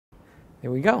There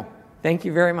we go. Thank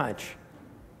you very much.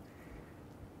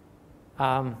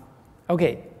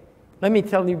 Okay, let me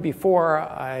tell you before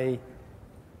I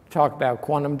talk about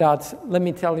quantum dots, let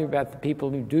me tell you about the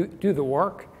people who do the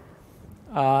work.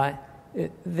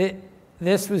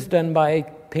 This was done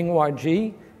by Pinghua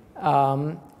Ji,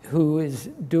 who is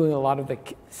doing a lot of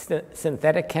the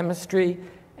synthetic chemistry,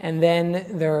 and then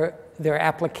their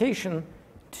application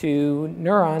to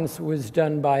neurons was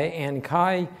done by An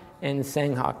Kai and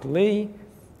Sang-Hak Lee.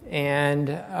 And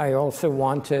I also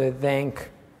want to thank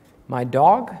my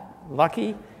dog,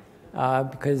 Lucky,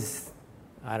 because,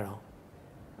 I don't know,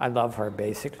 I love her,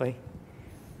 basically.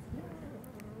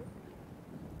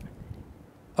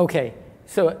 Okay,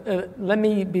 so let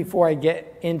me, before I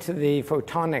get into the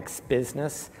photonics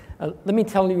business, let me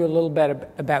tell you a little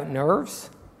bit about nerves.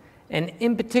 And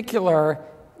in particular,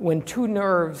 when two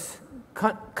nerves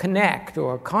connect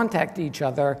or contact each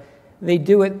other, they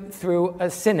do it through a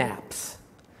synapse.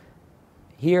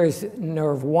 Here's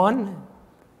nerve 1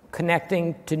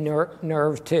 connecting to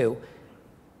nerve 2.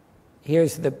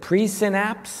 Here's the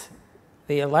presynapse.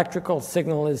 The electrical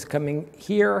signal is coming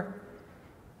here.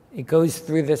 It goes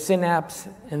through the synapse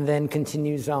and then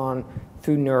continues on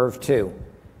through nerve 2.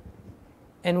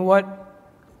 And what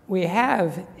we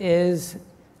have is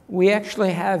we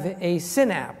actually have a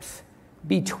synapse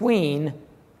between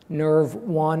nerve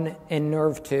 1 and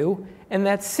nerve 2, and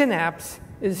that synapse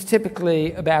is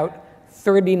typically about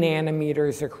 30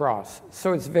 nanometers across,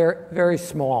 so it's very, very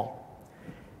small.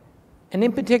 And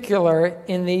in particular,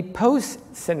 in the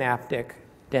postsynaptic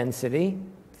density,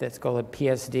 that's called a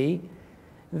PSD,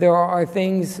 there are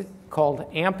things called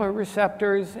AMPA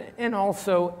receptors and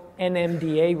also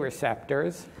NMDA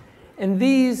receptors. And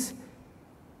these,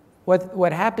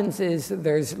 what happens is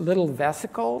there's little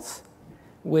vesicles,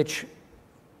 which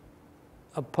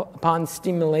upon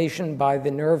stimulation by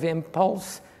the nerve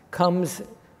impulse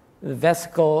the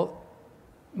vesicle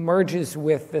merges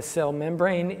with the cell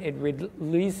membrane. It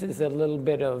releases a little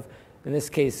bit of, in this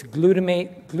case,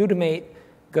 glutamate. Glutamate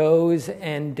goes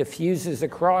and diffuses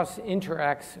across,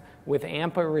 interacts with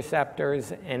AMPA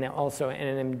receptors and also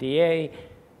NMDA.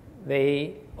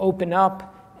 They open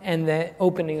up, and the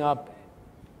opening up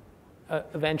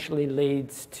eventually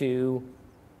leads to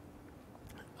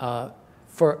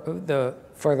for the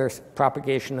further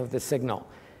propagation of the signal.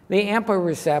 The AMPA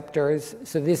receptors,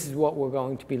 so this is what we're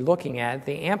going to be looking at.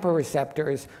 The AMPA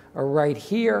receptors are right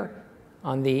here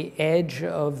on the edge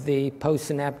of the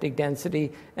postsynaptic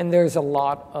density, and there's a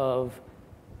lot of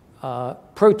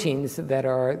proteins that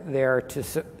are there to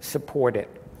support it.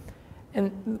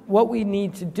 And what we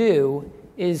need to do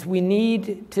is we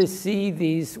need to see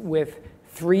these with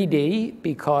 3D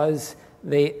because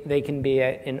they can be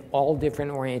in all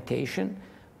different orientation.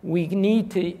 We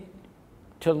need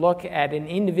to look at an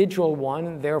individual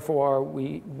one, therefore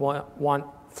we want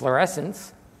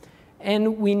fluorescence.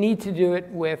 And we need to do it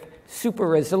with super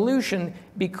resolution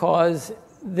because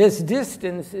this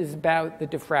distance is about the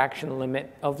diffraction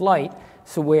limit of light.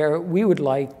 So where we would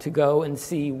like to go and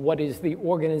see what is the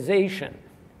organization,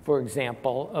 for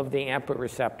example, of the AMPA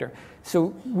receptor. So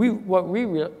what we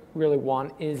really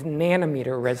want is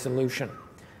nanometer resolution.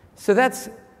 So that's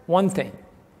one thing.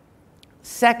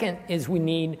 Second is we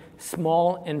need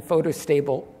small and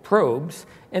photostable probes.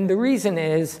 And the reason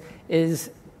is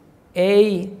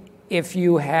A, if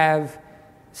you have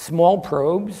small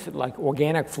probes, like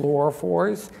organic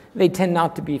fluorophores, they tend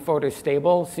not to be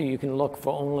photostable, so you can look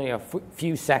for only a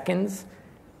few seconds.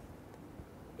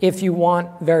 If you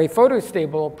want very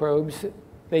photostable probes,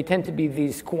 they tend to be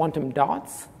these quantum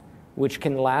dots, which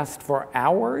can last for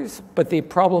hours. But the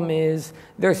problem is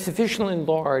they're sufficiently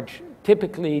large,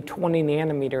 typically 20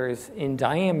 nanometers in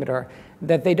diameter,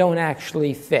 that they don't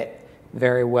actually fit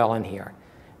very well in here.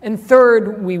 And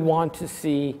third, we want to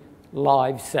see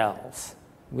live cells.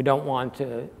 We don't want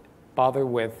to bother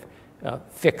with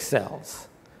fixed cells.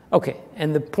 Okay,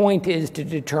 and the point is to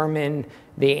determine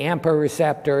the AMPA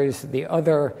receptors, the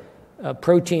other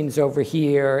proteins over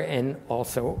here, and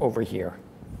also over here.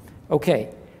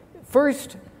 Okay,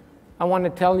 first, I want to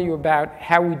tell you about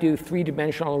how we do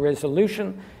three-dimensional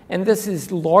resolution, and this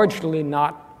is largely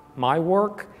not my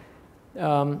work.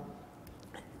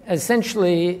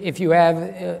 Essentially, if you have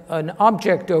an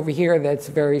object over here that's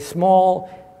very small,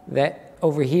 that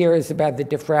over here is about the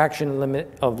diffraction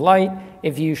limit of light.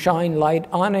 If you shine light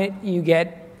on it, you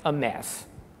get a mess,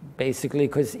 basically,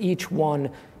 because each one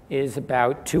is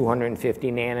about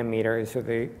 250 nanometers of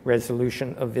the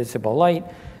resolution of visible light.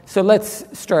 So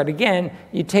let's start again.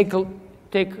 You take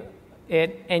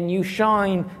it and you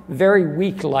shine very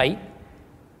weak light.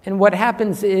 And what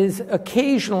happens is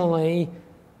occasionally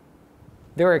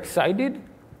they're excited,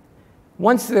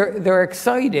 Once they're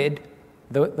excited,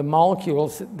 the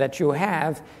molecules that you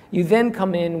have, you then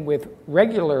come in with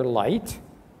regular light,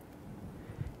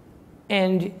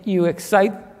 and you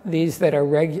excite these that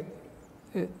are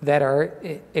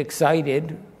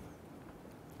excited,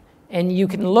 and you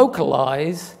can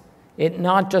localize it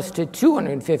not just to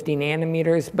 250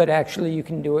 nanometers, but actually you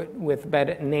can do it with about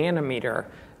a nanometer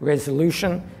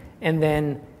resolution. And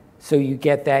then, so you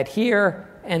get that here,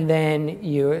 and then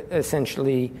you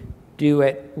essentially do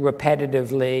it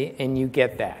repetitively, and you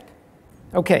get that.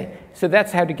 Okay, so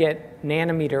that's how to get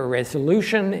nanometer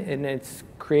resolution, and it's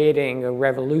creating a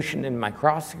revolution in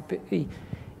microscopy.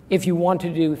 If you want to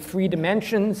do 3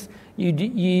 dimensions, you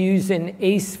use an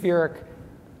aspheric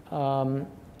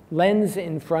lens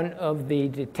in front of the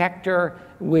detector,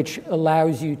 which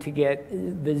allows you to get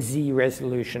the Z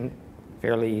resolution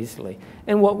fairly easily.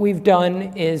 And what we've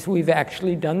done is we've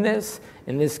actually done this.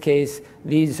 In this case,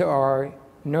 these are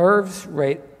nerves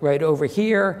right over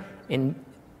here in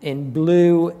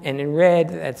blue and in red.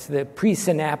 That's the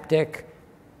presynaptic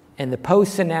and the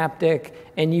postsynaptic.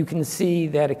 And you can see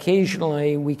that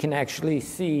occasionally we can actually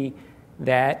see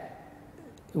that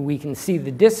we can see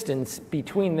the distance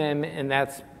between them, and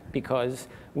that's because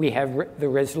we have the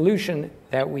resolution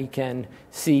that we can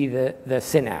see the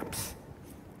synapse.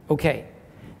 Okay,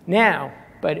 now,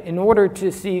 but in order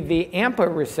to see the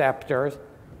AMPA receptors,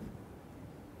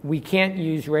 we can't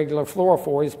use regular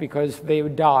fluorophores because they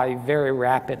would die very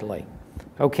rapidly.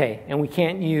 Okay, and we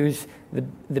can't use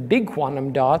the big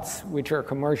quantum dots, which are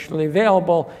commercially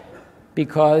available,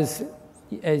 because,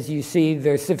 as you see,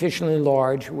 they're sufficiently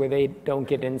large where they don't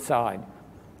get inside.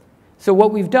 So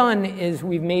what we've done is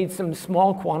we've made some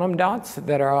small quantum dots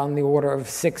that are on the order of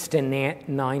 6 to 9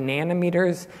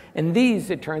 nanometers. And these,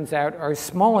 it turns out, are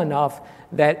small enough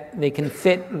that they can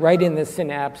fit right in the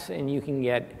synapse, and you can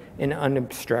get an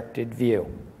unobstructed view.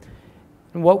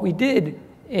 And what we did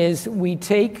is we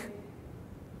take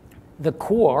the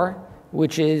core,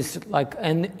 which is like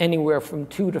anywhere from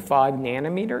 2 to 5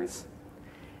 nanometers.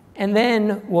 And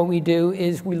then what we do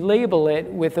is we label it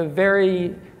with a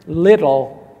very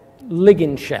little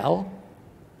ligand shell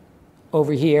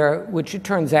over here, which it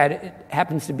turns out it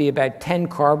happens to be about 10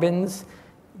 carbons,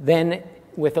 then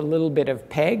with a little bit of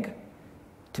PEG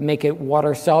to make it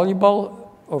water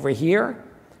soluble over here,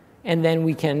 and then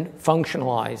we can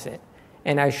functionalize it.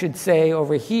 And I should say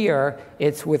over here,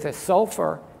 it's with a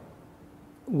sulfur,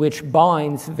 which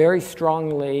binds very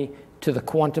strongly to the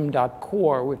quantum dot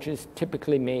core, which is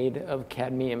typically made of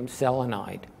cadmium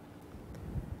selenide.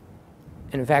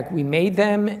 And in fact, we made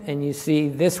them, and you see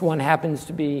this one happens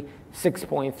to be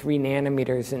 6.3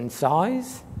 nanometers in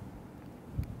size.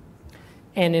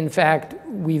 And in fact,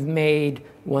 we've made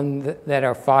one that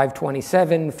are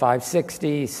 527,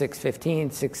 560,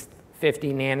 615,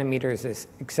 650 nanometers,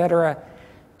 et cetera.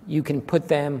 You can put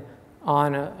them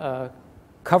on a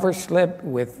cover slip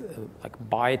with like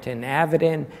biotin,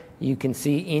 avidin. You can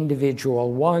see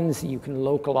individual ones. You can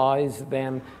localize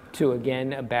them to,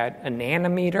 again, about a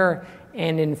nanometer.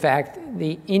 And in fact,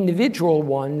 the individual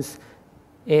ones,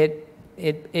 it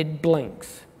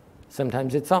blinks.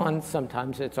 Sometimes it's on,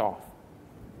 sometimes it's off.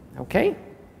 Okay?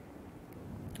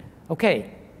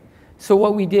 Okay. So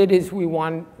what we did is we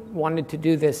wanted to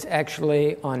do this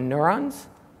actually on neurons.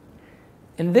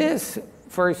 And this,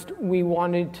 first, we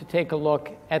wanted to take a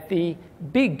look at the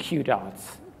big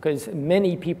Qdots, because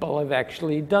many people have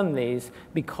actually done these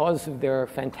because of their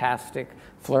fantastic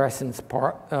fluorescence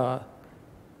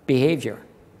behavior.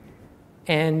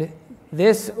 And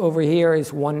this over here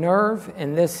is one nerve,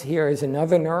 and this here is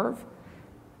another nerve.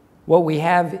 What we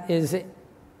have is,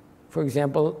 for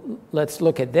example, let's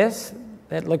look at this.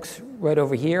 That looks right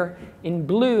over here. In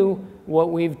blue,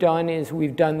 what we've done is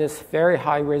we've done this very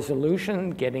high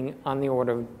resolution, getting on the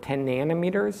order of 10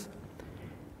 nanometers.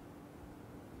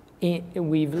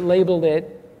 We've labeled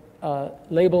it,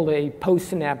 labeled a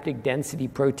postsynaptic density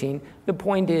protein. The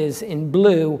point is, in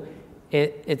blue,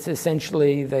 it's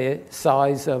essentially the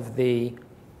size of the,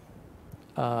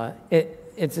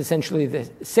 it's essentially the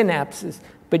synapses.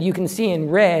 But you can see in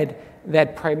red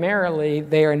that primarily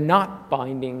they are not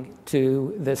binding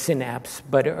to the synapse,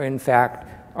 but are in fact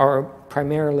are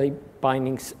primarily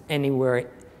binding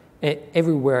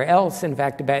everywhere else. In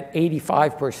fact, about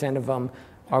 85% of them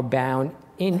are bound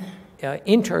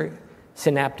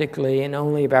intersynaptically, and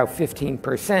only about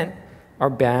 15% are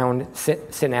bound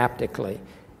synaptically.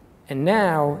 And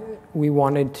now we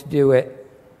wanted to do it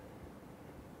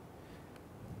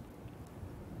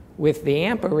with the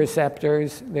AMPA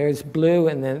receptors. There's blue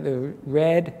and then the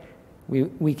red.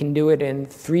 We can do it in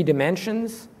 3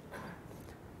 dimensions.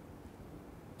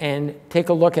 And take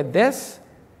a look at this.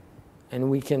 and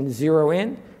we can zero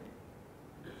in.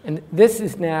 And this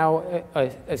is now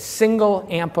a single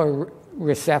AMPA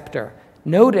receptor.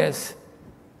 Notice,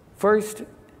 first,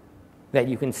 that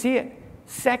you can see it.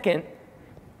 Second,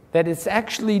 that it's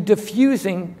actually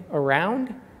diffusing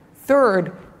around.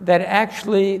 Third, that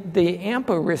actually the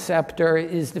AMPA receptor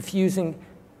is diffusing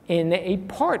in a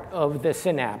part of the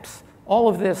synapse. All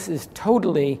of this is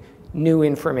totally new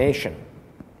information.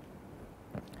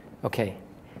 Okay,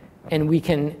 and we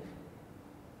can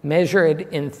measure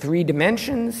it in 3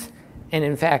 dimensions, and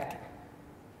in fact,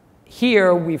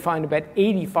 here we find about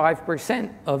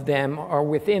 85% of them are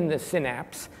within the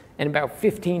synapse, and about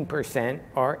 15%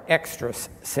 are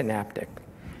extrasynaptic.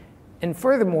 And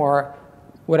furthermore,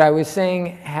 what I was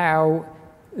saying, how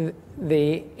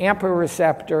the AMPA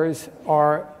receptors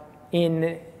are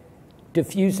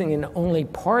diffusing in only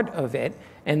part of it,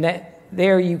 and that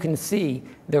there you can see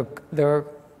they're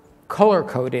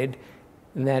color-coded,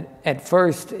 and that at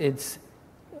first it's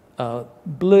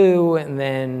blue, and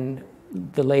then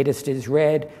the latest is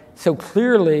red. So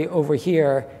clearly over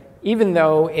here, even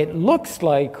though it looks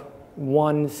like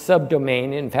one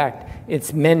subdomain, in fact,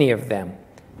 it's many of them.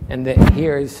 And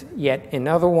here's yet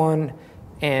another one,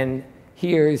 and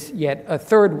here's yet a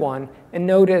third one. And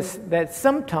notice that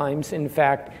sometimes, in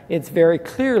fact, it's very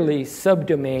clearly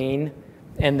subdomain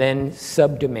and then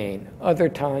subdomain. Other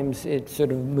times, it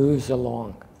sort of moves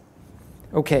along.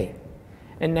 Okay,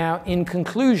 and now in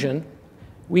conclusion,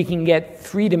 we can get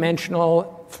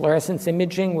 3-dimensional fluorescence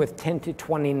imaging with 10 to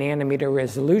 20 nanometer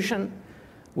resolution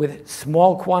with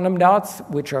small quantum dots,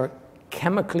 which are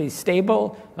chemically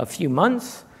stable a few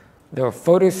months. They're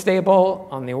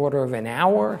photostable on the order of an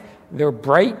hour. They're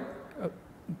bright,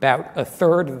 about a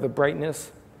third of the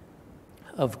brightness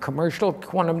of commercial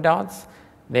quantum dots.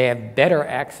 They have better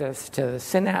access to the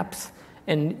synapse,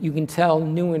 and you can tell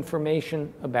new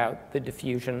information about the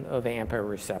diffusion of AMPA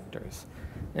receptors.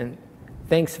 And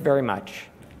thanks very much.